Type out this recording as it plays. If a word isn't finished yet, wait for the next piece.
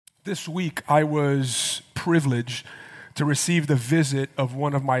This week, I was privileged to receive the visit of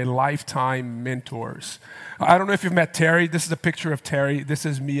one of my lifetime mentors. I don't know if you've met Terry. This is a picture of Terry. This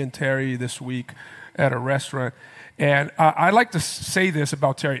is me and Terry this week at a restaurant. And I like to say this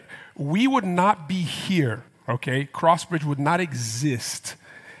about Terry. We would not be here, okay? Crossbridge would not exist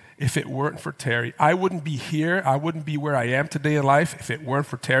if it weren't for Terry. I wouldn't be here. I wouldn't be where I am today in life if it weren't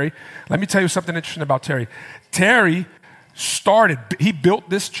for Terry. Let me tell you something interesting about Terry. He built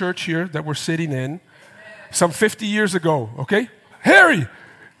this church here that we're sitting in some 50 years ago, okay? Harry,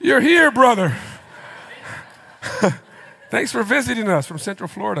 you're here, brother. Thanks for visiting us from Central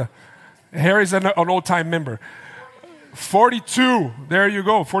Florida. Harry's an old-time member. 42, there you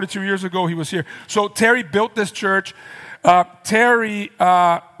go. 42 years ago, he was here. So Terry built this church. Terry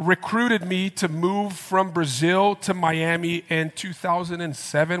recruited me to move from Brazil to Miami in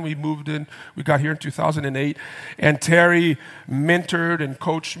 2007. We got here in 2008. And Terry mentored and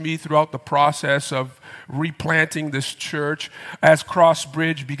coached me throughout the process of replanting this church. As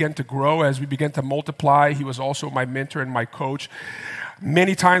Crossbridge began to grow, as we began to multiply, he was also my mentor and my coach.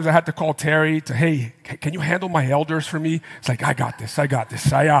 Many times I had to call Terry hey, can you handle my elders for me? It's like, I got this.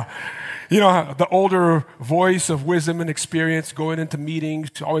 The older voice of wisdom and experience going into meetings,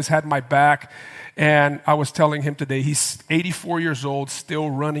 always had my back. And I was telling him today, he's 84 years old, still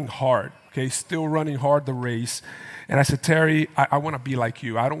running hard, okay? Still running hard the race. And I said, Terry, I want to be like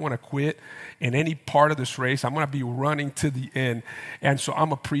you. I don't want to quit in any part of this race. I'm going to be running to the end. And so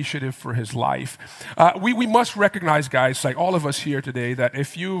I'm appreciative for his life. We must recognize, guys, like all of us here today, that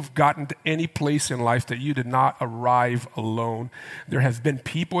if you've gotten to any place in life that you did not arrive alone, there have been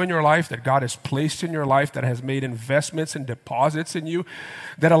people in your life that God has placed in your life that has made investments and deposits in you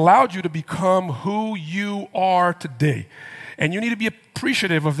that allowed you to become who you are today. And you need to be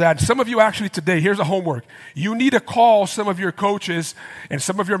appreciative of that. Some of you actually today, here's a homework. You need to call some of your coaches and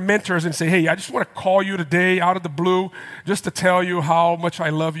some of your mentors and say, hey, I just want to call you today out of the blue just to tell you how much I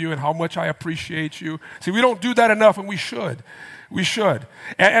love you and how much I appreciate you. See, we don't do that enough, and we should. We should.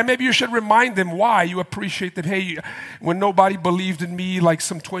 And maybe you should remind them why you appreciate them. Hey, when nobody believed in me like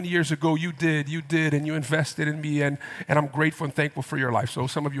some 20 years ago, you did, and you invested in me, and I'm grateful and thankful for your life. So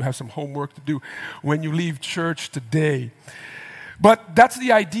some of you have some homework to do when you leave church today. But that's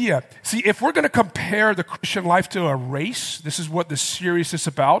the idea. See, if we're going to compare the Christian life to a race, this is what this series is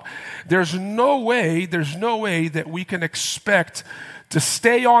about, there's no way that we can expect to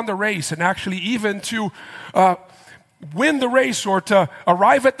stay on the race and actually even to win the race or to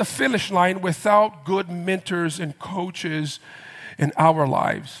arrive at the finish line without good mentors and coaches in our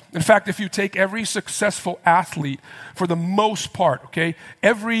lives. In fact, if you take every successful athlete, for the most part, okay,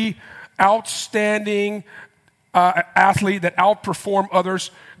 every outstanding athlete that outperform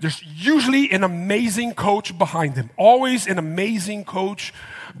others, there's usually an amazing coach behind them. Always an amazing coach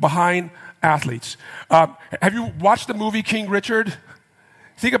behind athletes. Have you watched the movie King Richard?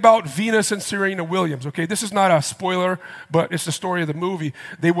 Think about Venus and Serena Williams, okay? This is not a spoiler, but it's the story of the movie.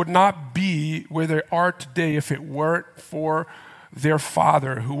 They would not be where they are today if it weren't for their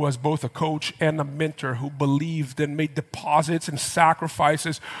father, who was both a coach and a mentor, who believed and made deposits and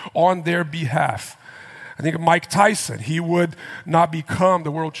sacrifices on their behalf. I think of Mike Tyson. He would not become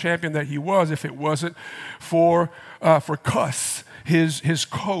the world champion that he was if it wasn't for Cuss, his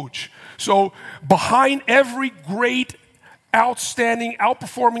coach. So behind every great, outstanding,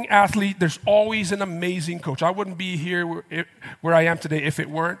 outperforming athlete, there's always an amazing coach. I wouldn't be here where I am today if it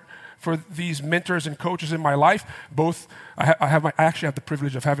weren't for these mentors and coaches in my life. Both, I actually have the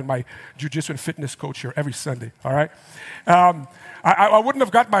privilege of having my jiu-jitsu and fitness coach here every Sunday, all right? I wouldn't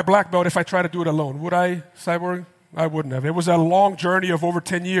have got my black belt if I tried to do it alone. Would I, Cyborg? I wouldn't have. It was a long journey of over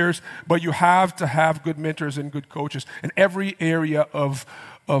 10 years, but you have to have good mentors and good coaches in every area of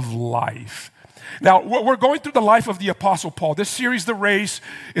life. Now, we're going through the life of the Apostle Paul. This series, The Race,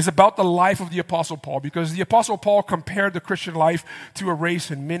 is about the life of the Apostle Paul because the Apostle Paul compared the Christian life to a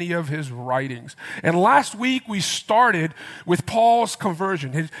race in many of his writings. And last week, we started with Paul's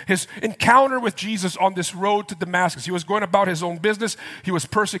conversion, his encounter with Jesus on this road to Damascus. He was going about his own business. He was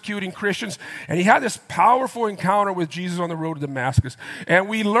persecuting Christians. And he had this powerful encounter with Jesus on the road to Damascus. And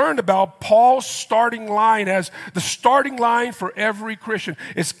we learned about Paul's starting line as the starting line for every Christian.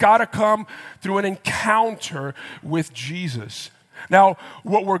 It's got to come through an encounter with Jesus. Now,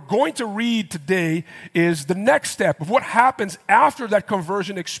 what we're going to read today is the next step of what happens after that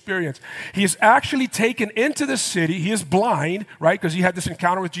conversion experience. He is actually taken into the city. He is blind, right? Because he had this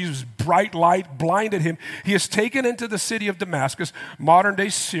encounter with Jesus. Bright light blinded him. He is taken into the city of Damascus, modern-day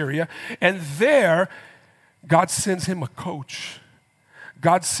Syria, and there, God sends him a coach.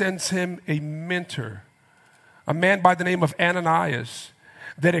 God sends him a mentor, a man by the name of Ananias.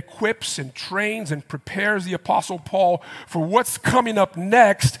 that equips and trains and prepares the Apostle Paul for what's coming up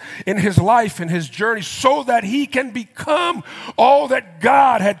next in his life and his journey so that he can become all that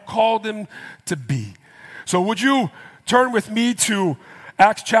God had called him to be. So would you turn with me to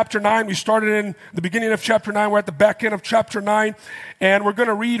Acts chapter 9. We started in the beginning of chapter 9. We're at the back end of chapter 9. And we're going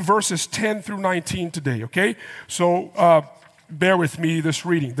to read verses 10 through 19 today, okay? So bear with me this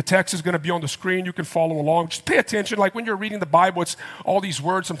reading. The text is going to be on the screen. You can follow along. Just pay attention. Like when you're reading the Bible, it's all these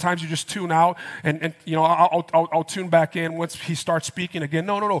words. Sometimes you just tune out. And you know, I'll tune back in once he starts speaking again.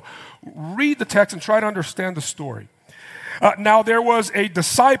 No. Read the text and try to understand the story. Now there was a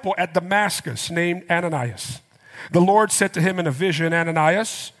disciple at Damascus named Ananias. The Lord said to him in a vision,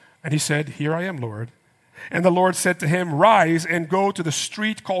 Ananias, and he said, Here I am, Lord. And the Lord said to him, Rise and go to the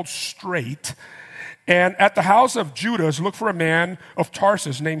street called Straight, and at the house of Judas look for a man of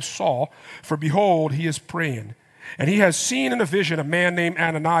Tarsus named Saul, for behold, he is praying. And he has seen in a vision a man named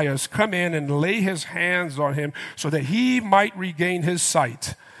Ananias come in and lay his hands on him so that he might regain his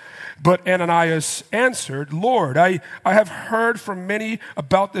sight. But Ananias answered, Lord, I have heard from many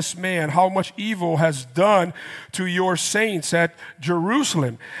about this man, how much evil has done to your saints at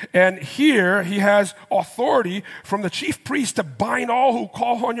Jerusalem. And here he has authority from the chief priest to bind all who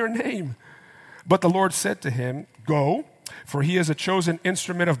call on your name. But the Lord said to him, Go, for he is a chosen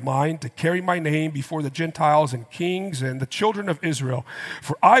instrument of mine to carry my name before the Gentiles and kings and the children of Israel.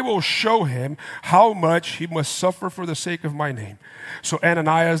 For I will show him how much he must suffer for the sake of my name. So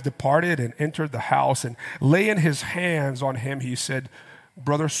Ananias departed and entered the house, and laying his hands on him, he said,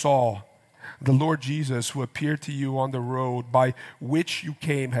 Brother Saul, the Lord Jesus, who appeared to you on the road by which you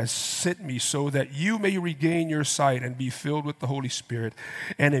came, has sent me so that you may regain your sight and be filled with the Holy Spirit.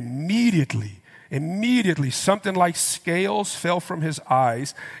 And immediately, something like scales fell from his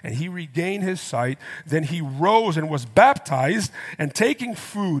eyes, and he regained his sight. Then he rose and was baptized, and taking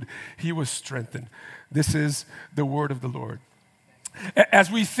food, he was strengthened. This is the word of the Lord. As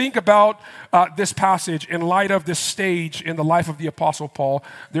we think about this passage in light of this stage in the life of the Apostle Paul,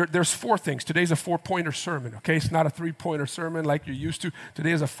 there's four things. Today's a four-pointer sermon, okay? It's not a three-pointer sermon like you're used to.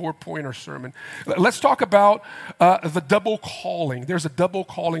 Today is a four-pointer sermon. Let's talk about the double calling. There's a double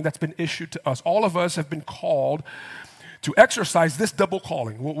calling that's been issued to us. All of us have been called to exercise this double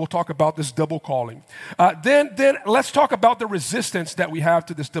calling. We'll talk about this double calling. Then let's talk about the resistance that we have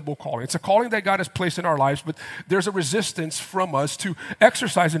to this double calling. It's a calling that God has placed in our lives, but there's a resistance from us to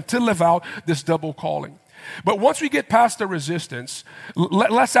exercise and to live out this double calling. But once we get past the resistance,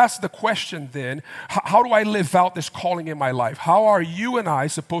 let's ask the question then, how do I live out this calling in my life? How are you and I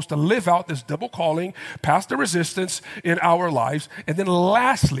supposed to live out this double calling, past the resistance in our lives? And then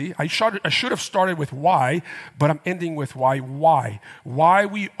lastly, I should have started with why, but I'm ending with why. Why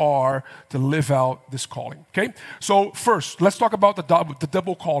we are to live out this calling, okay? So first, let's talk about the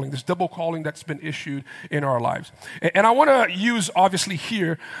double calling, this double calling that's been issued in our lives. And I want to use, obviously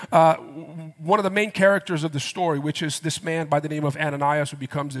here, one of the main characters of the story, which is this man by the name of Ananias, who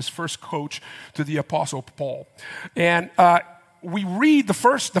becomes his first coach to the Apostle Paul. And we read the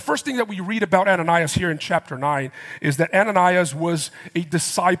first thing that we read about Ananias here in chapter 9 is that Ananias was a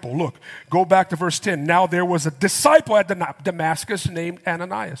disciple. Look, go back to verse 10. Now there was a disciple at Damascus named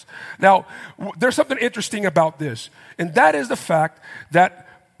Ananias. Now, there's something interesting about this, and that is the fact that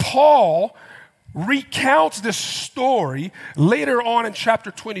Paul recounts this story later on in chapter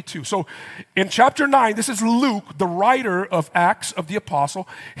 22. So in chapter 9, this is Luke, the writer of Acts of the Apostle.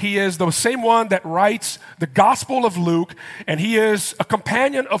 He is the same one that writes the Gospel of Luke, and he is a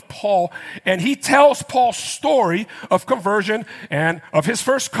companion of Paul, and he tells Paul's story of conversion and of his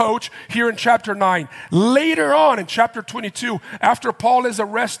first coach here in chapter 9. Later on in chapter 22, after Paul is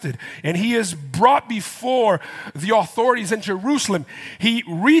arrested and he is brought before the authorities in Jerusalem, he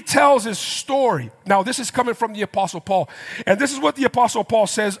retells his story. Now, this is coming from the Apostle Paul. And this is what the Apostle Paul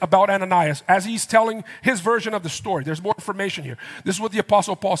says about Ananias as he's telling his version of the story. There's more information here. This is what the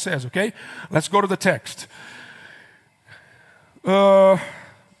Apostle Paul says, okay? Let's go to the text. Not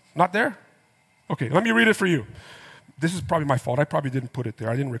there? Okay, let me read it for you. This is probably my fault. I probably didn't put it there.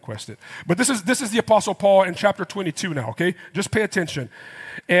 I didn't request it. But this is the Apostle Paul in chapter 22 now, okay? Just pay attention.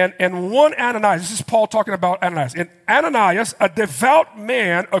 And one Ananias, this is Paul talking about Ananias. And Ananias, a devout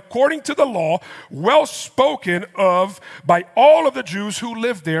man according to the law, well spoken of by all of the Jews who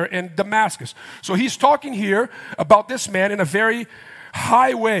lived there in Damascus. So he's talking here about this man in a very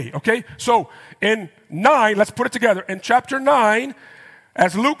high way, okay? So in 9, let's put it together. In chapter 9,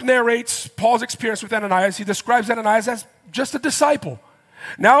 as Luke narrates Paul's experience with Ananias, he describes Ananias as just a disciple.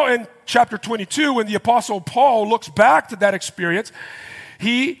 Now in chapter 22, when the Apostle Paul looks back to that experience,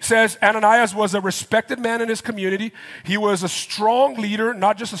 He says Ananias was a respected man in his community. He was a strong leader,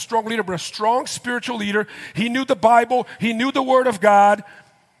 not just a strong leader, but a strong spiritual leader. He knew the Bible. He knew the Word of God.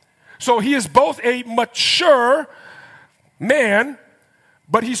 So he is both a mature man,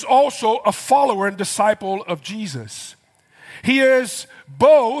 but he's also a follower and disciple of Jesus. He is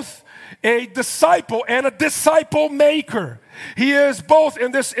both a disciple and a disciple maker. He is both,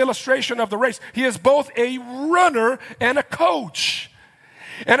 in this illustration of the race, he is both a runner and a coach.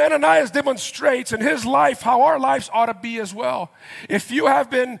 And Ananias demonstrates in his life how our lives ought to be as well. If you have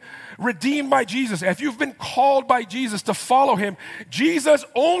been redeemed by Jesus, if you've been called by Jesus to follow him, Jesus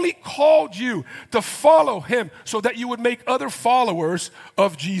only called you to follow him so that you would make other followers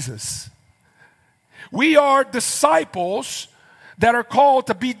of Jesus. We are disciples that are called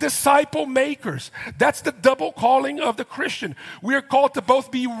to be disciple makers. That's the double calling of the Christian. We are called to both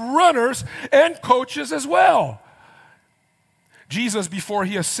be runners and coaches as well. Jesus, before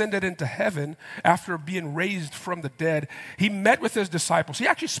he ascended into heaven, after being raised from the dead, he met with his disciples. He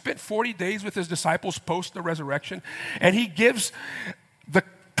actually spent 40 days with his disciples post the resurrection, and he gives the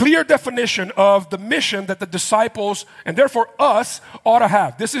clear definition of the mission that the disciples, and therefore us, ought to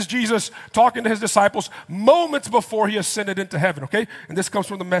have. This is Jesus talking to his disciples moments before he ascended into heaven, okay? And this comes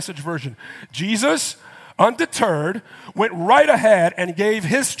from the Message version. Jesus, undeterred, went right ahead and gave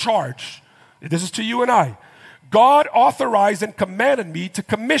his charge. This is to you and I. God authorized and commanded me to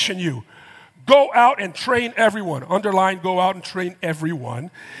commission you. Go out and train everyone. Underline, go out and train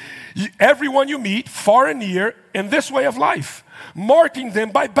everyone. Everyone you meet, far and near, in this way of life, marking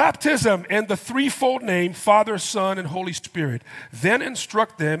them by baptism in the threefold name, Father, Son, and Holy Spirit. Then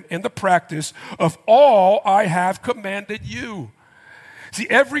instruct them in the practice of all I have commanded you. See,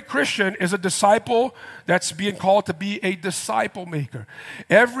 every Christian is a disciple that's being called to be a disciple maker.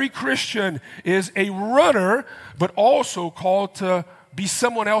 Every Christian is a runner, but also called to be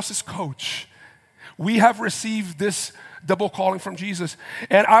someone else's coach. We have received this double calling from Jesus.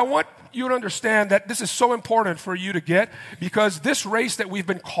 And I want you to understand that this is so important for you to get, because this race that we've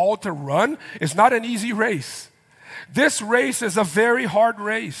been called to run is not an easy race. This race is a very hard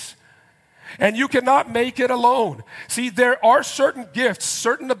race. And you cannot make it alone. See, there are certain gifts,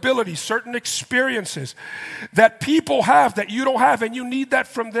 certain abilities, certain experiences that people have that you don't have, and you need that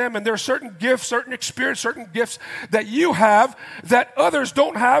from them. And there are certain gifts, certain experience, certain gifts that you have that others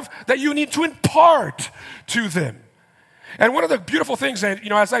don't have that you need to impart to them. And one of the beautiful things, and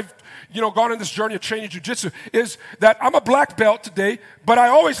as I've gone on this journey of training jiu-jitsu, is that I'm a black belt today, but I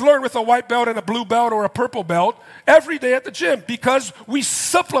always learn with a white belt and a blue belt or a purple belt every day at the gym, because we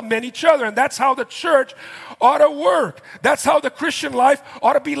supplement each other, and that's how the church ought to work. That's how the Christian life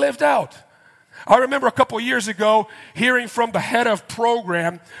ought to be lived out. I remember a couple of years ago hearing from the head of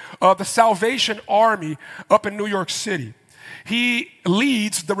program of the Salvation Army up in New York City. He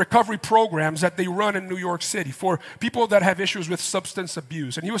leads the recovery programs that they run in New York City for people that have issues with substance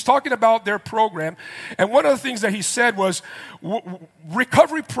abuse. And he was talking about their program. And one of the things that he said was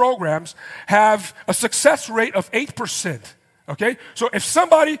recovery programs have a success rate of 8%. Okay? So if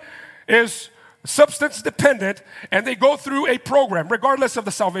somebody is substance dependent and they go through a program, regardless of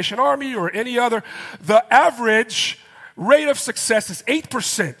the Salvation Army or any other, the average rate of success is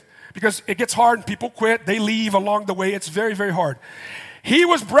 8%. Because it gets hard and people quit, they leave along the way. It's very, very hard. He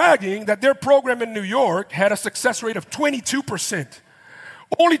was bragging that their program in New York had a success rate of 22%.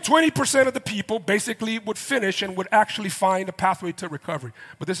 Only 20% of the people basically would finish and would actually find a pathway to recovery.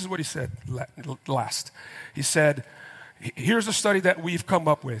 But this is what he said last. He said, here's a study that we've come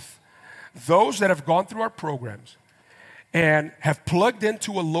up with. Those that have gone through our programs and have plugged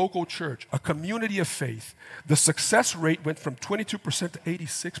into a local church, a community of faith, the success rate went from 22% to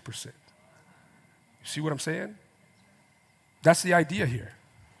 86%. You see what I'm saying? That's the idea here.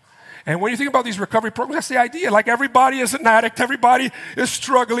 And when you think about these recovery programs, that's the idea. Like, everybody is an addict, everybody is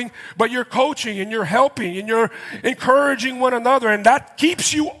struggling, but you're coaching and you're helping and you're encouraging one another, and that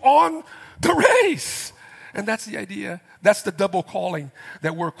keeps you on the race. And that's the idea. That's the double calling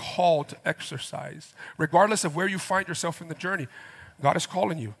that we're called to exercise. Regardless of where you find yourself in the journey, God is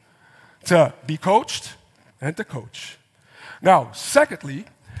calling you to be coached and to coach. Now, secondly,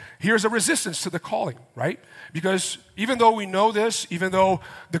 here's a resistance to the calling, right? Because even though we know this, even though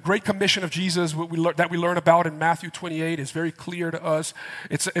the Great Commission of Jesus that we learn about in Matthew 28 is very clear to us,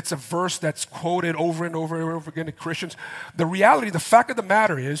 it's a verse that's quoted over and over and over again to Christians. The reality, the fact of the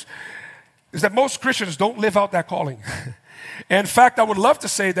matter is that most Christians don't live out that calling. In fact, I would love to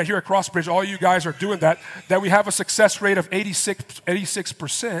say that here at Crossbridge, all you guys are doing that we have a success rate of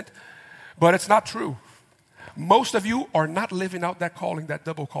 86%, but it's not true. Most of you are not living out that calling, that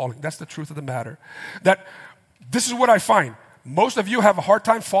double calling. That's the truth of the matter. That this is what I find. most of you have a hard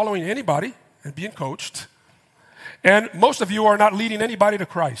time following anybody and being coached. And most of you are not leading anybody to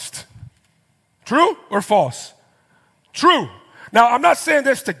Christ. True or false? True. Now, I'm not saying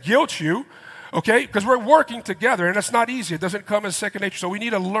this to guilt you, okay, because we're working together, and it's not easy. It doesn't come as second nature, so we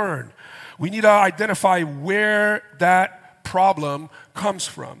need to learn. We need to identify where that problem comes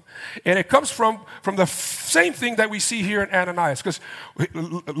from. And it comes from the same thing that we see here in Ananias. Because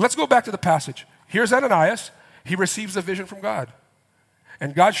let's go back to the passage. Here's Ananias. He receives a vision from God.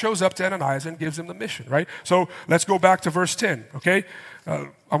 And God shows up to Ananias and gives him the mission, right? So let's go back to verse 10, okay?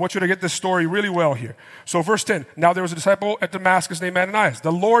 I want you to get this story really well here. So verse 10, now there was a disciple at Damascus named Ananias.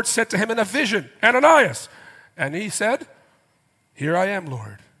 The Lord said to him in a vision, Ananias. And he said, here I am,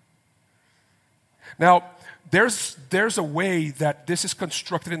 Lord. Now, there's a way that this is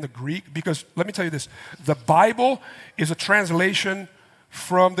constructed in the Greek, because let me tell you this. The Bible is a translation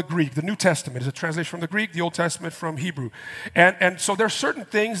from the Greek. The New Testament is a translation from the Greek, the Old Testament from Hebrew. And so there's certain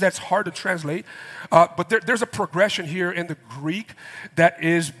things that's hard to translate, but there's a progression here in the Greek that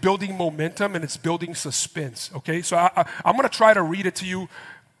is building momentum and it's building suspense, okay? So I'm going to try to read it to you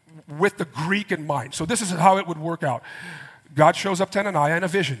with the Greek in mind. So this is how it would work out. God shows up to Ananias in a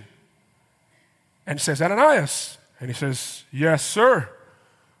vision and says, Ananias. And he says, yes, sir.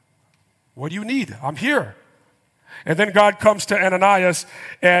 What do you need? I'm here. And then God comes to Ananias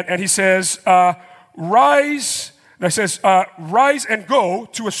and he says, rise. And he says, rise and go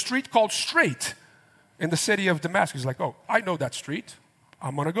to a street called Straight in the city of Damascus. He's like, oh, I know that street.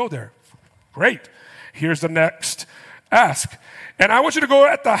 I'm going to go there. Great. Here's the next ask. And I want you to go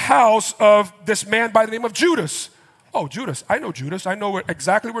at the house of this man by the name of Judas. Oh, Judas. I know Judas. I know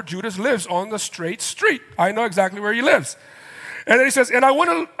exactly where Judas lives, on the Straight Street. I know exactly where he lives. And then he says, and I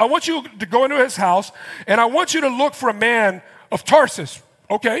want you to go into his house, and I want you to look for a man of Tarsus.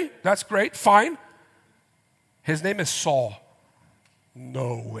 Okay, that's great, fine. His name is Saul.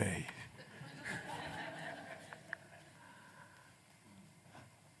 No way.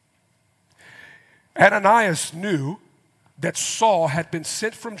 Ananias knew that Saul had been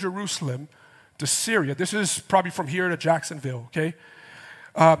sent from Jerusalem to Syria. This is probably from here to Jacksonville, okay?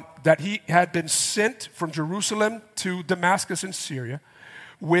 That he had been sent from Jerusalem to Damascus in Syria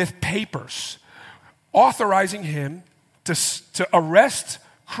with papers authorizing him to arrest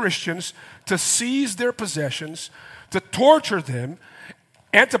Christians, to seize their possessions, to torture them,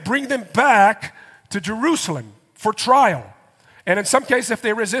 and to bring them back to Jerusalem for trial. And in some cases, if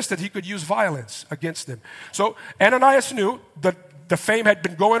they resisted, he could use violence against them. So Ananias knew that the fame had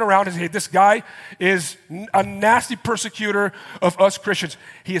been going around and hey, this guy is a nasty persecutor of us Christians.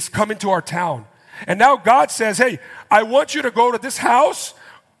 He has come into our town. And now God says, hey, I want you to go to this house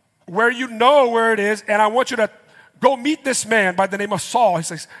where you know where it is, and I want you to go meet this man by the name of Saul. He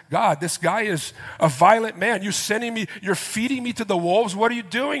says, God, this guy is a violent man. You're feeding me to the wolves. What are you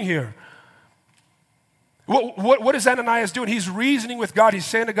doing here? What is Ananias doing? He's reasoning with God. He's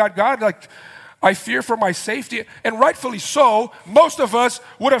saying to God, like, I fear for my safety. And rightfully so, most of us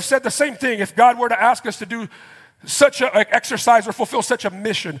would have said the same thing if God were to ask us to do such an exercise or fulfill such a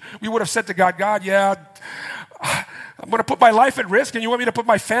mission. We would have said to God, yeah, I'm going to put my life at risk, and you want me to put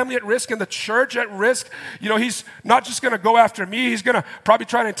my family at risk and the church at risk? You know, he's not just going to go after me. He's going to probably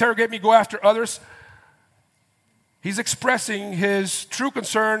try to interrogate me, go after others. He's expressing his true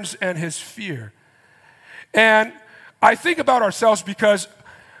concerns and his fear. And I think about ourselves because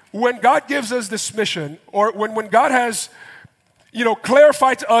when God gives us this mission, or when God has,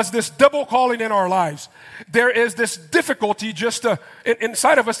 clarified to us this double calling in our lives, there is this difficulty just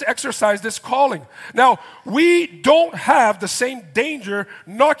inside of us to exercise this calling. Now, we don't have the same danger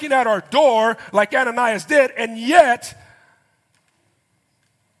knocking at our door like Ananias did, and yet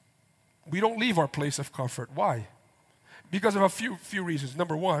we don't leave our place of comfort. Why? Because of a few reasons.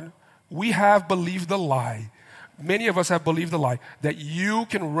 Number one, we have believed the lie. Many of us have believed the lie that you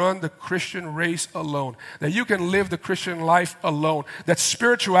can run the Christian race alone, that you can live the Christian life alone, that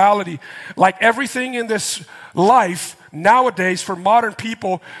spirituality, like everything in this life nowadays for modern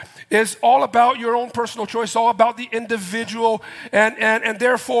people, is all about your own personal choice, all about the individual, and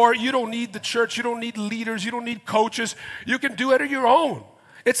therefore you don't need the church, you don't need leaders, you don't need coaches, you can do it on your own.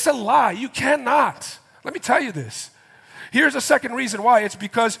 It's a lie. You cannot. Let me tell you this. Here's a second reason why. It's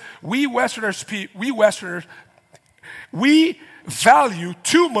because we Westerners, we value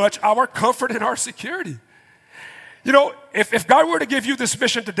too much our comfort and our security. You know, if God were to give you this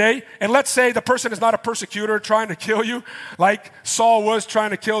mission today, and let's say the person is not a persecutor trying to kill you, like Saul was trying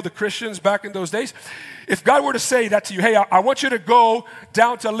to kill the Christians back in those days. If God were to say that to you, hey, I want you to go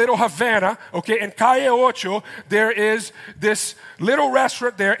down to Little Havana, okay, in Calle Ocho, there is this little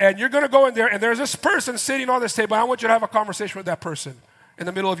restaurant there, and you're going to go in there, and there's this person sitting on this table, and I want you to have a conversation with that person in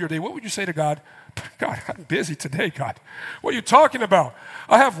the middle of your day. What would you say to God? God, I'm busy today, God. What are you talking about?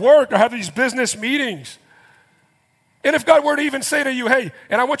 I have work. I have these business meetings. And if God were to even say to you, hey,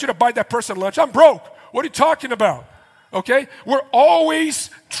 and I want you to buy that person lunch, I'm broke. What are you talking about? Okay? We're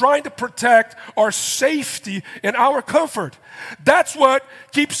always trying to protect our safety and our comfort. That's what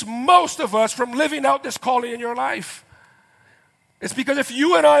keeps most of us from living out this calling in your life. It's because if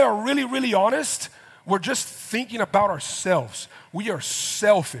you and I are really, really honest, we're just thinking about ourselves. We are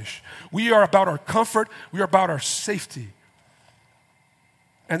selfish. We are about our comfort. We are about our safety.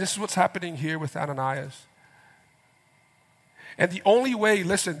 And this is what's happening here with Ananias. And the only way,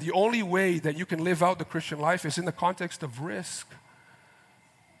 listen, the only way that you can live out the Christian life is in the context of risk.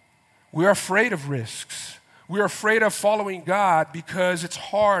 We are afraid of risks. We are afraid of following God because it's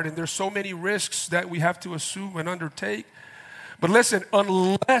hard and there's so many risks that we have to assume and undertake. But listen,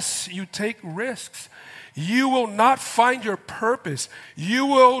 unless you take risks, you will not find your purpose. You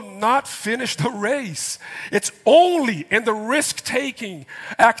will not finish the race. It's only in the risk-taking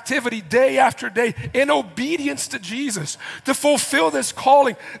activity day after day, in obedience to Jesus, to fulfill this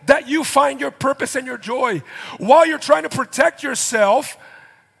calling, that you find your purpose and your joy. While you're trying to protect yourself,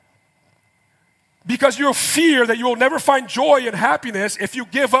 because you fear that you will never find joy and happiness if you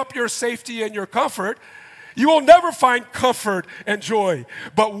give up your safety and your comfort, you will never find comfort and joy.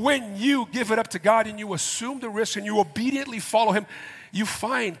 But when you give it up to God and you assume the risk and you obediently follow Him, you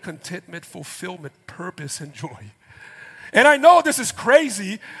find contentment, fulfillment, purpose, and joy. And I know this is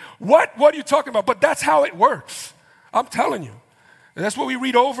crazy. What are you talking about? But that's how it works. I'm telling you. And that's what we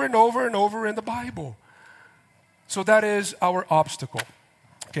read over and over and over in the Bible. So that is our obstacle.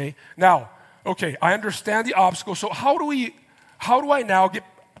 Okay? Now, okay, I understand the obstacle. So how do I now get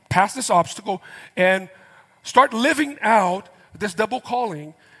past this obstacle and start living out this double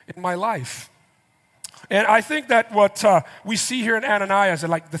calling in my life? And I think that what we see here in Ananias,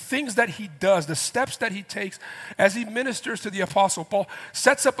 like the things that he does, the steps that he takes as he ministers to the Apostle Paul,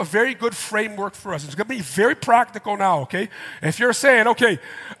 sets up a very good framework for us. It's going to be very practical now, okay? If you're saying, okay,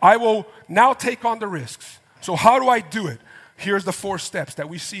 I will now take on the risks. So how do I do it? Here's the 4 steps that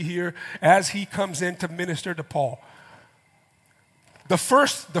we see here as he comes in to minister to Paul. The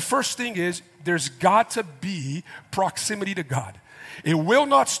first thing is there's got to be proximity to God. It will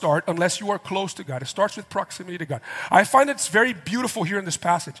not start unless you are close to God. It starts with proximity to God. I find it's very beautiful here in this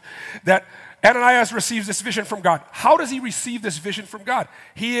passage that Ananias receives this vision from God. How does he receive this vision from God?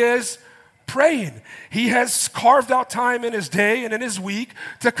 He is praying. He has carved out time in his day and in his week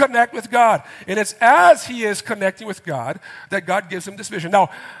to connect with God. And it's as he is connecting with God that God gives him this vision.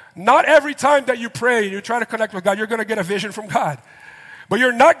 Now, not every time that you pray and you try to connect with God, you're going to get a vision from God. But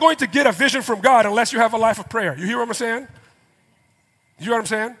you're not going to get a vision from God unless you have a life of prayer. You hear what I'm saying? You hear what I'm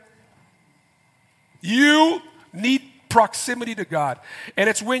saying? You need proximity to God. And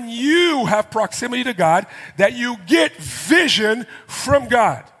it's when you have proximity to God that you get vision from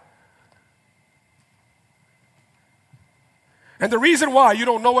God. And the reason why you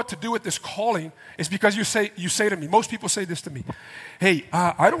don't know what to do with this calling is because you say to me, most people say this to me, hey,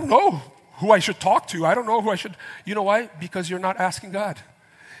 I don't know who I should talk to. I don't know who I should. You know why? Because you're not asking God.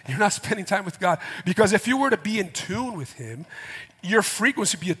 You're not spending time with God. Because if you were to be in tune with Him, your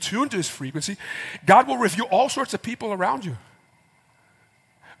frequency, be attuned to His frequency, God will reveal all sorts of people around you.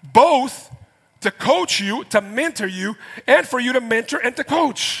 Both to coach you, to mentor you, and for you to mentor and to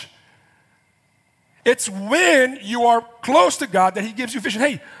coach. It's when you are close to God that He gives you vision.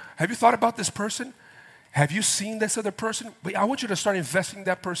 Hey, have you thought about this person? Have you seen this other person? Wait, I want you to start investing in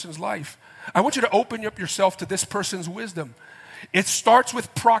that person's life. I want you to open up yourself to this person's wisdom. It starts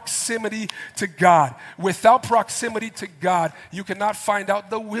with proximity to God. Without proximity to God, you cannot find out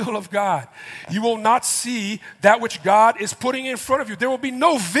the will of God. You will not see that which God is putting in front of you. There will be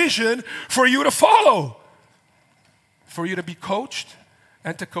no vision for you to follow, for you to be coached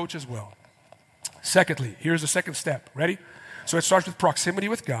and to coach as well. Secondly, here's the second step. Ready? So it starts with proximity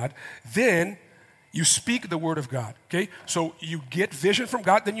with God. Then you speak the word of God, okay? So you get vision from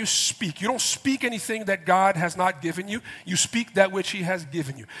God, then you speak. You don't speak anything that God has not given you. You speak that which He has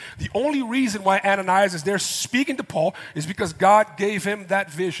given you. The only reason why Ananias is there speaking to Paul is because God gave him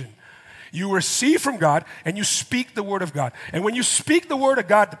that vision. You receive from God and you speak the word of God. And when you speak the word of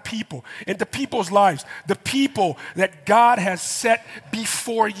God to people, into people's lives, the people that God has set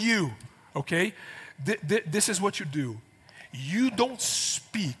before you, okay, this is what you do. You don't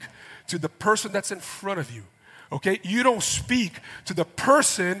speak to the person that's in front of you. Okay? You don't speak to the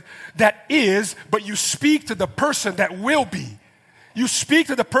person that is, but you speak to the person that will be. You speak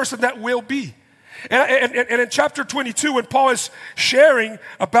to the person that will be. And in chapter 22, when Paul is sharing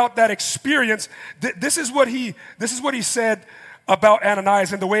about that experience, this is what he said about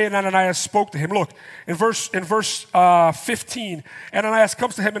Ananias and the way Ananias spoke to him. Look, in verse 15, Ananias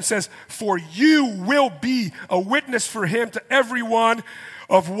comes to him and says, "For you will be a witness for him to everyone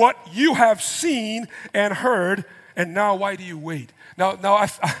of what you have seen and heard, and now why do you wait?" Now,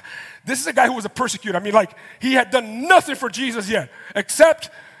 this is a guy who was a persecutor. I mean, like, he had done nothing for Jesus yet, except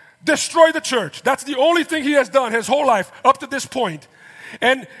destroy the church. That's the only thing he has done his whole life up to this point.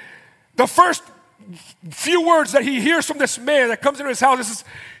 And the first few words that he hears from this man that comes into his house is,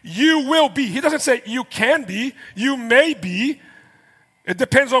 "You will be." He doesn't say, "You can be," "You may be." It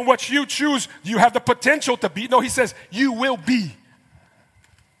depends on what you choose. You have the potential to be. No, he says, "You will be."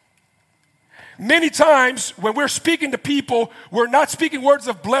 Many times when we're speaking to people, we're not speaking words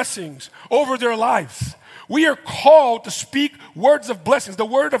of blessings over their lives. We are called to speak words of blessings. The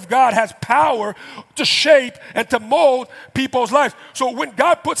Word of God has power to shape and to mold people's lives. So when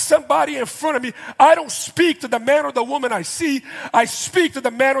God puts somebody in front of me, I don't speak to the man or the woman I see. I speak to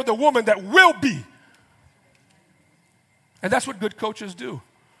the man or the woman that will be. And that's what good coaches do.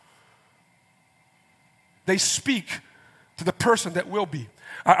 They speak to the person that will be.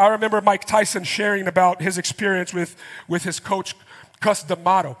 I remember Mike Tyson sharing about his experience with his coach, Cus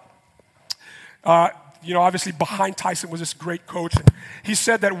D'Amato. Obviously behind Tyson was this great coach. And he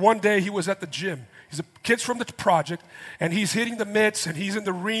said that one day he was at the gym. He's a kid's from the project, and he's hitting the mitts, and he's in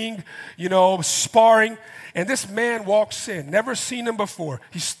the ring, sparring. And this man walks in, never seen him before.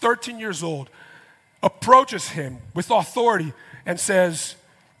 He's 13 years old, approaches him with authority and says,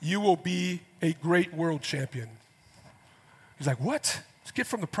 "You will be a great world champion." He's like, "What? This kid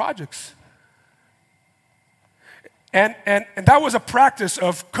from the projects." And that was a practice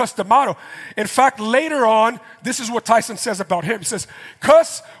of Cus D'Amato. In fact, later on, this is what Tyson says about him. He says,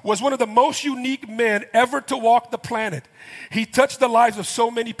 "Cus was one of the most unique men ever to walk the planet. He touched the lives of so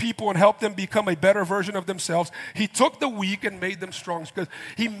many people and helped them become a better version of themselves. He took the weak and made them strong because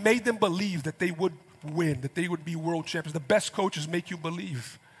he made them believe that they would win, that they would be world champions. The best coaches make you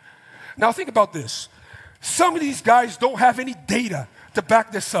believe." Now think about this. Some of these guys don't have any data to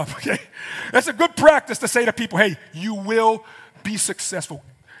back this up, okay? That's a good practice to say to people, "Hey, you will be successful.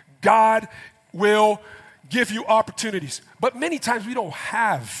 God will give you opportunities." But many times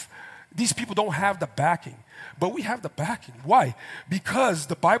these people don't have the backing. But we have the backing. Why? Because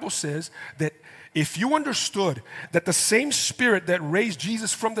the Bible says that if you understood that the same Spirit that raised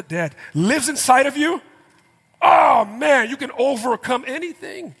Jesus from the dead lives inside of you, oh man, you can overcome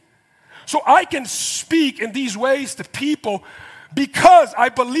anything. So I can speak in these ways to people because I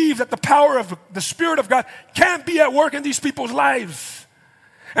believe that the power of the Spirit of God can be at work in these people's lives.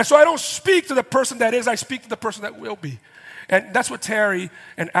 And so I don't speak to the person that is, I speak to the person that will be. And that's what Terry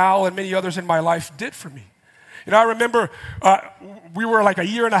and Al and many others in my life did for me. I remember we were like a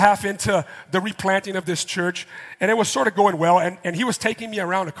year and a half into the replanting of this church, and it was sort of going well, and he was taking me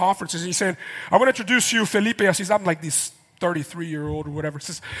around to conferences, and he said, "I want to introduce you, Felipe Assis." I'm like this 33-year-old or whatever.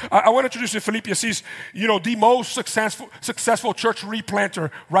 Says, I want to introduce you to Felipe Assis, the most successful church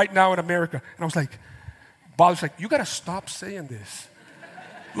replanter right now in America. And I was like, Bob was like, "You got to stop saying this.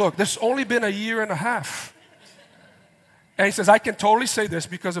 Look, there's only been a year and a half." And he says, "I can totally say this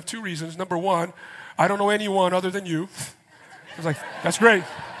because of two reasons. Number one, I don't know anyone other than you." I was like, "That's great.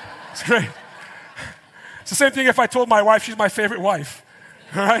 That's great." It's the same thing if I told my wife she's my favorite wife.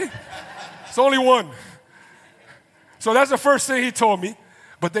 All right? It's only one. So that's the first thing he told me.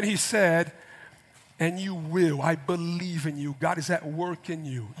 But then he said, "And you will. I believe in you. God is at work in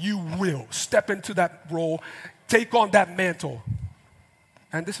you. You will step into that role, take on that mantle."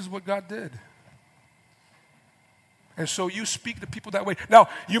 And this is what God did. And so you speak to people that way. Now,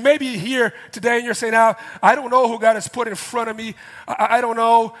 you may be here today and you're saying, "Now, I don't know who God has put in front of me. I don't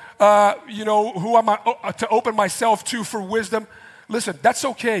know, who I'm to open myself to for wisdom." Listen, that's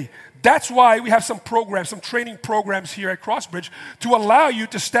okay. That's why we have some programs, some training programs here at Crossbridge to allow you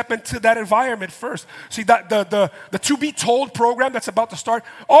to step into that environment first. See, that the To Be Told program that's about to start,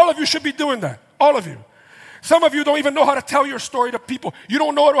 all of you should be doing that. All of you. Some of you don't even know how to tell your story to people. You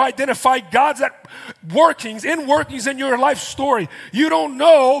don't know how to identify God's workings in your life story. You don't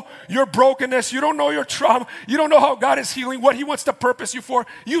know your brokenness. You don't know your trauma. You don't know how God is healing, what He wants to purpose you for.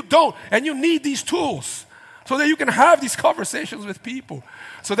 You don't. And you need these tools so that you can have these conversations with people,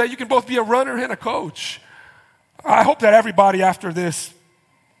 so that you can both be a runner and a coach. I hope that everybody after this,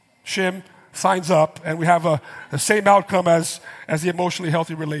 Shim, signs up, and we have the same outcome as the emotionally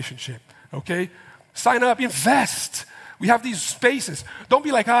healthy relationship, okay? Sign up, invest. We have these spaces. Don't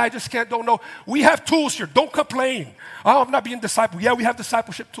be like, I just don't know. We have tools here. Don't complain. Oh, I'm not being discipled. Yeah, we have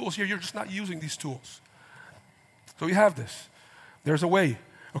discipleship tools here. You're just not using these tools. So we have this. There's a way.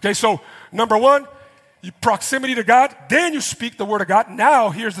 Okay, so number one, proximity to God, then you speak the word of God. Now,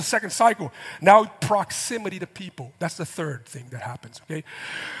 here's the second cycle. Now, proximity to people. That's the third thing that happens, okay?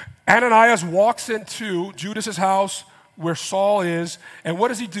 Ananias walks into Judas's house where Saul is, and what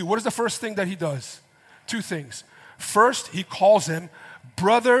does he do? What is the first thing that he does? Two things. First, he calls him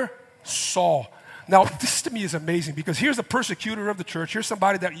Brother Saul. Now, this to me is amazing because here's a persecutor of the church. Here's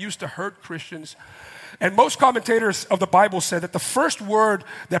somebody that used to hurt Christians. And most commentators of the Bible said that the first word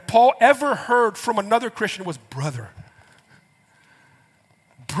that Paul ever heard from another Christian was brother.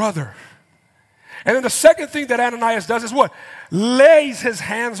 Brother. And then the second thing that Ananias does is what? Lays his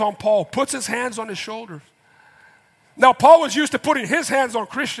hands on Paul, puts his hands on his shoulders. Now, Paul was used to putting his hands on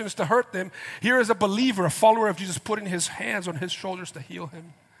Christians to hurt them. Here is a believer, a follower of Jesus, putting his hands on his shoulders to heal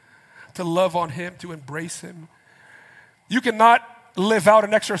him, to love on him, to embrace him. You cannot live out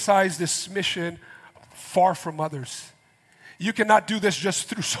and exercise this mission far from others. You cannot do this just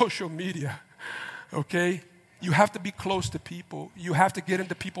through social media, okay? You have to be close to people. You have to get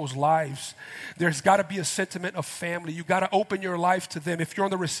into people's lives. There's got to be a sentiment of family. You got to open your life to them. If you're on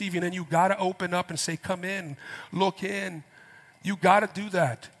the receiving end, you got to open up and say, come in, look in. You got to do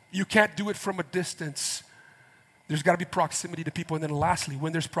that. You can't do it from a distance. There's got to be proximity to people. And then lastly,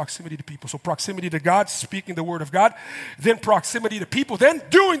 when there's proximity to people. So proximity to God, speaking the word of God. Then proximity to people. Then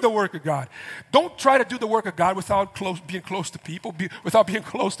doing the work of God. Don't try to do the work of God without being close to people, without being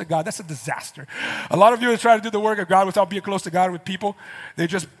close to God. That's a disaster. A lot of you try to do the work of God without being close to God with people. They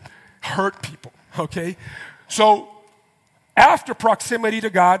just hurt people, okay? So after proximity to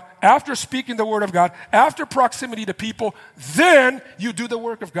God, after speaking the word of God, after proximity to people, then you do the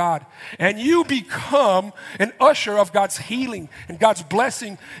work of God. And you become an usher of God's healing and God's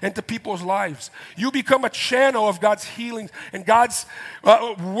blessing into people's lives. You become a channel of God's healing and God's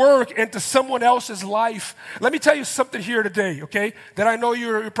work into someone else's life. Let me tell you something here today, okay, that I know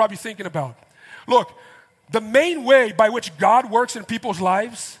you're probably thinking about. Look, the main way by which God works in people's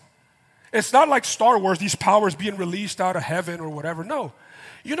lives, it's not like Star Wars, these powers being released out of heaven or whatever. No.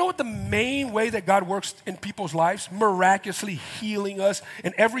 You know what the main way that God works in people's lives? Miraculously healing us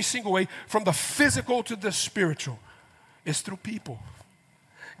in every single way, from the physical to the spiritual, is through people.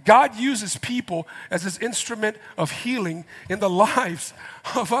 God uses people as his instrument of healing in the lives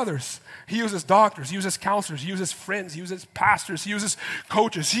of others. He uses doctors, he uses counselors, he uses friends, he uses pastors, he uses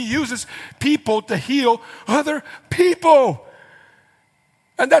coaches. He uses people to heal other people.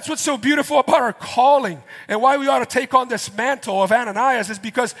 And that's what's so beautiful about our calling and why we ought to take on this mantle of Ananias is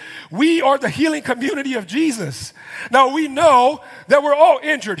because we are the healing community of Jesus. Now, we know that we're all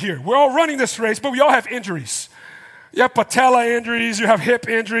injured here. We're all running this race, but we all have injuries. You have patella injuries, you have hip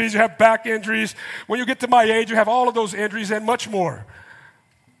injuries, you have back injuries. When you get to my age, you have all of those injuries and much more.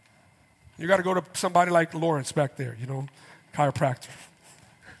 You got to go to somebody like Lawrence back there, chiropractor.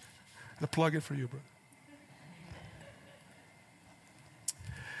 The plug in for you, bro.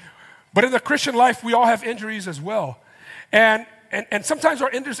 But in the Christian life, we all have injuries as well. And sometimes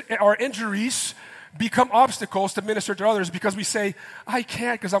our injuries become obstacles to minister to others because we say, I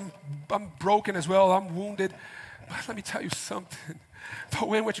can't because I'm broken as well, I'm wounded. But let me tell you something. The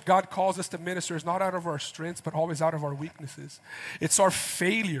way in which God calls us to minister is not out of our strengths, but always out of our weaknesses. It's our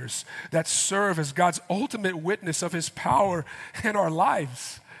failures that serve as God's ultimate witness of his power in our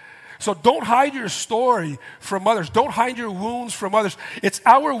lives. So don't hide your story from others. Don't hide your wounds from others. It's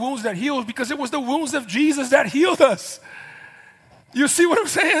our wounds that heal because it was the wounds of Jesus that healed us. You see what I'm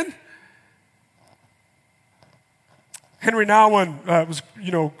saying? Henry Nouwen was,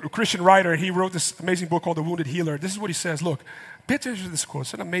 a Christian writer. He wrote this amazing book called The Wounded Healer. This is what he says. Look, pay attention to this quote.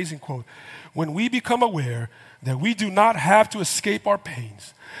 It's an amazing quote. When we become aware that we do not have to escape our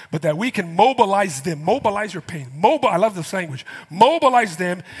pains, but that we can mobilize them. Mobilize your pain. I love this language. Mobilize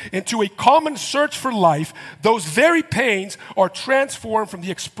them into a common search for life. Those very pains are transformed from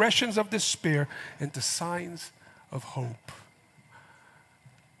the expressions of despair into signs of hope.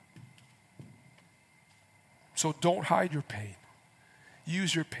 So don't hide your pain.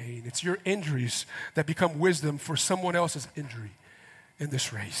 Use your pain. It's your injuries that become wisdom for someone else's injury in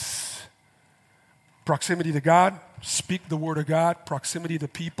this race. Proximity to God, speak the word of God. Proximity to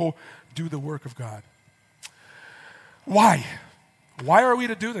people, do the work of God. Why? Why are we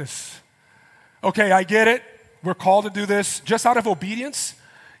to do this? Okay, I get it. We're called to do this just out of obedience.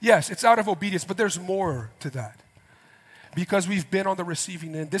 Yes, it's out of obedience, but there's more to that. because we've been on the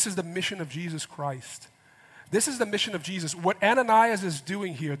receiving end. This is the mission of Jesus Christ. This is the mission of Jesus. What Ananias is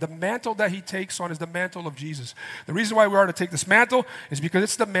doing here, the mantle that he takes on is the mantle of Jesus. The reason why we are to take this mantle is because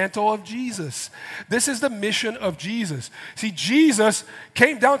it's the mantle of Jesus. This is the mission of Jesus. See, Jesus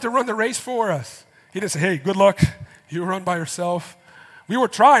came down to run the race for us. He didn't say, hey, good luck. You run by yourself. We were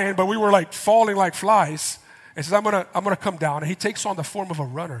trying, but we were like falling like flies. And says, I'm gonna come down. And he takes on the form of a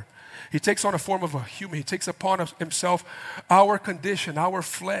runner. He takes on the form of a human. He takes upon himself our condition, our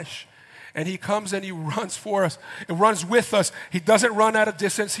flesh. And he comes and he runs for us. He runs with us. He doesn't run at a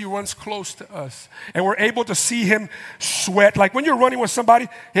distance. He runs close to us. And we're able to see him sweat. Like when you're running with somebody,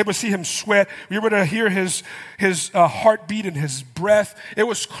 you're able to see him sweat. You're able to hear his heartbeat and his breath. It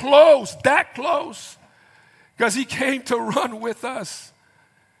was close, that close. Because he came to run with us.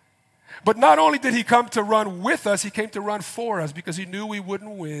 But not only did he come to run with us, he came to run for us because he knew we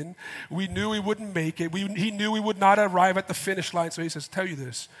wouldn't win. We knew we wouldn't make it. He knew we would not arrive at the finish line. So he says, tell you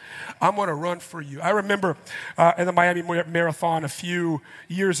this, I'm going to run for you. I remember in the Miami Marathon a few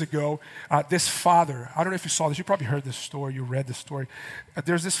years ago, this father, I don't know if you saw this. You probably heard this story. You read this story.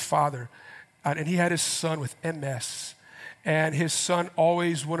 There's this father, and he had his son with MS. And his son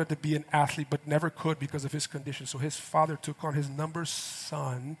always wanted to be an athlete, but never could because of his condition. So his father took on his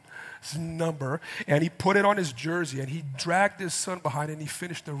son's number, and he put it on his jersey, and he dragged his son behind, and he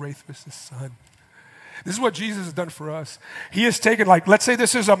finished the race with his son. This is what Jesus has done for us. He has taken, like, let's say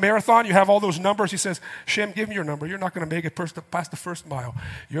this is a marathon. You have all those numbers. He says, Shem, give me your number. You're not going to make it past the first mile.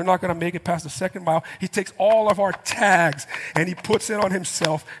 You're not going to make it past the second mile. He takes all of our tags, and he puts it on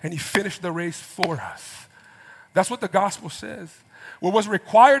himself, and he finished the race for us. That's what the gospel says. What was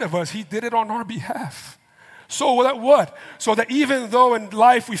required of us, he did it on our behalf. So that what? So that even though in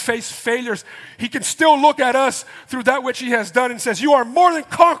life we face failures, he can still look at us through that which he has done and says, you are more than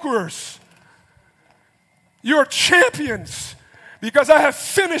conquerors. You are champions because I have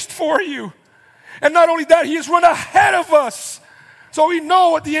finished for you. And not only that, he has run ahead of us. So we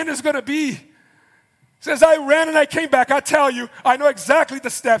know what the end is going to be. Says, I ran and I came back. I tell you, I know exactly the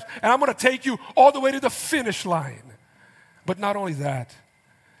steps, and I'm going to take you all the way to the finish line. But not only that,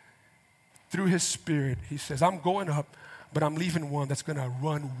 through his Spirit, he says, I'm going up, but I'm leaving one that's going to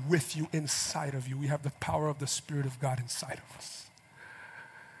run with you inside of you. We have the power of the Spirit of God inside of us.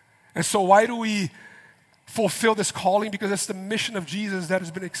 And so why do we fulfill this calling? Because it's the mission of Jesus that has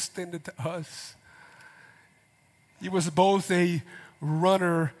been extended to us. He was both a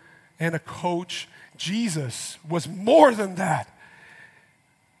runner and a coach. Jesus was more than that.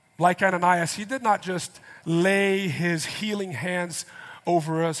 Like Ananias, he did not just lay his healing hands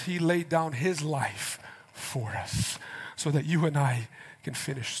over us. He laid down his life for us so that you and I can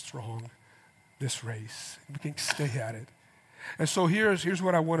finish strong this race. We can stay at it. And so here's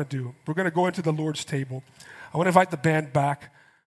what I want to do. We're going to go into the Lord's table. I want to invite the band back.